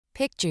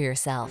Picture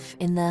yourself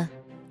in the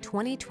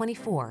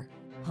 2024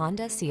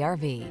 Honda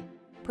CR-V.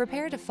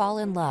 Prepare to fall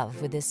in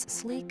love with this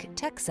sleek,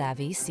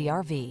 tech-savvy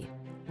CR-V.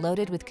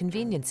 Loaded with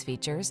convenience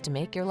features to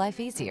make your life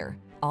easier,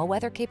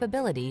 all-weather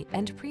capability,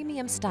 and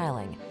premium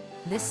styling,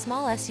 this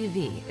small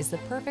SUV is the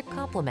perfect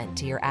complement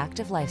to your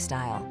active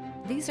lifestyle.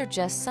 These are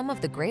just some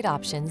of the great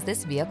options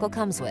this vehicle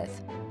comes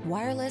with: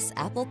 wireless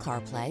Apple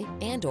CarPlay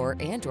and/or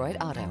Android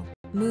Auto,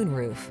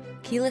 moonroof,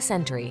 keyless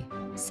entry,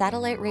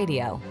 satellite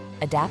radio,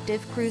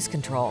 adaptive cruise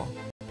control,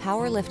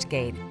 power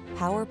liftgate,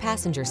 power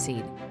passenger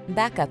seat,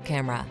 backup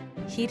camera,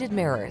 heated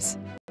mirrors,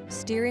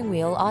 steering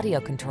wheel audio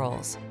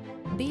controls.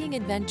 Being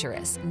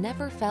adventurous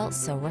never felt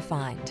so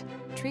refined.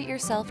 Treat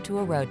yourself to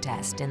a road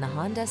test in the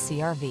Honda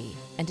CR-V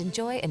and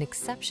enjoy an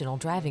exceptional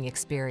driving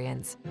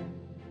experience.